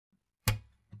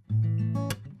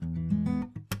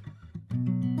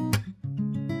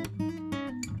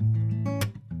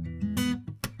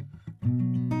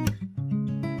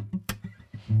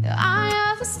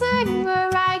this thing where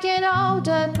I get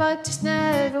older, but just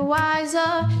never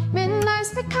wiser.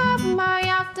 Midnights become my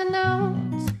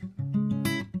afternoons.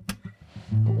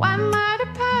 When my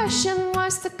depression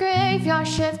was the graveyard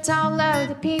shift, all of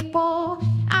the people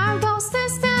I lost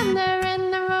is stand there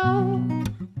in the room.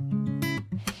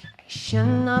 I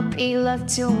should not be left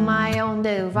to my own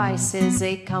devices.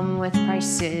 They come with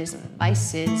prices and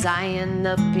vices. I end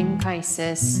up in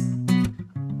crisis.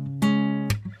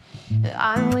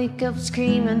 I wake up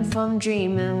screaming from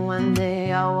dreaming. One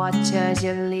day I'll watch as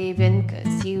you're leaving,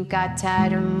 'cause you got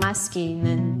tired of my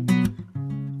scheming.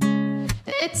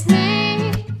 It's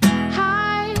me,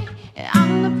 hi,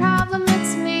 I'm the problem,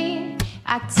 it's me.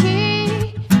 At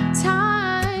tea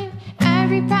time,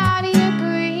 everybody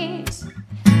agrees.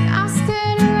 I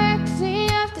stare directly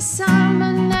at the sun,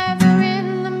 but never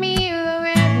in the mirror.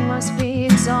 It must be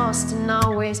exhausting,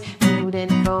 always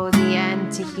rooting for the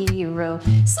anti-hero.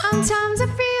 Sometimes I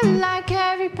feel like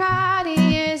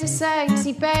everybody is a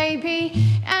sexy baby,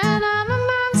 and I'm a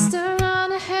monster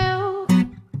on a hill.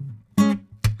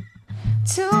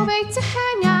 Too big to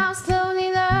hang out, slowly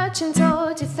lurching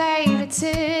towards your favorite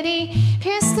city.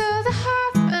 Pierced through the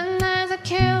heart and as I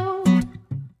kill.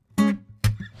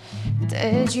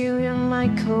 Did you in my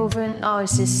covert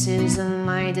narcissism?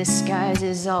 My disguise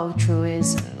is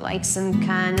altruism, like some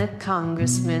kind of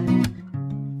congressman.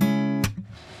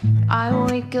 I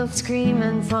wake up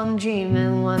screaming from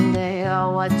dreaming. One day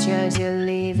I'll watch as you're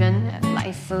leaving, and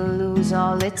life will lose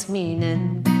all its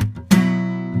meaning.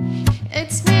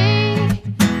 It's me,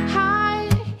 hi,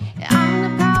 I'm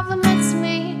the problem, it's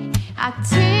me. At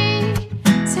tea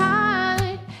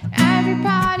time,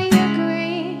 everybody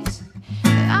agrees.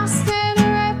 I stare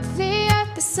directly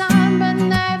at the sun, but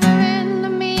never in the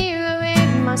mirror.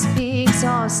 It must be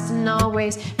exhausting,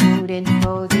 always rooting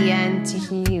for the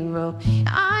anti-hero.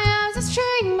 I have to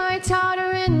string my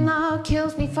daughter-in-law,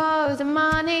 kills me for the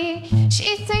money.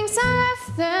 She thinks I left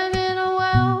them in a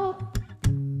well.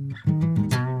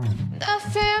 The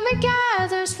family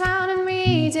gathers round and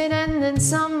reads it, and then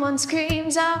someone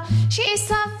screams out, she's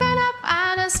laughing up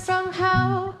at us from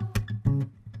hell.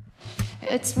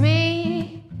 It's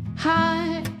me,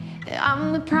 hi,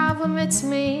 I'm the problem, it's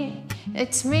me.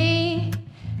 It's me,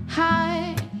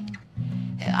 hi,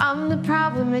 I'm the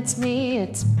problem, it's me.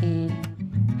 It's me,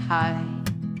 hi.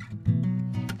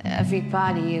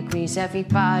 Everybody agrees,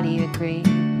 everybody agrees.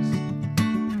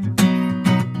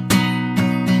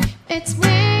 It's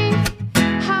me,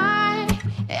 hi,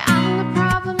 I'm the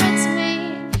problem, it's me.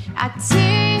 At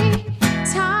tea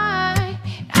time,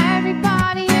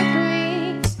 everybody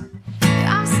agrees.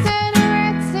 I stare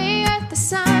directly at the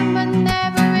sun, but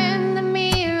never in the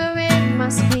mirror. It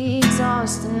must be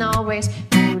exhausting, always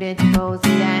rooted for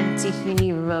the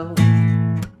anti-hero.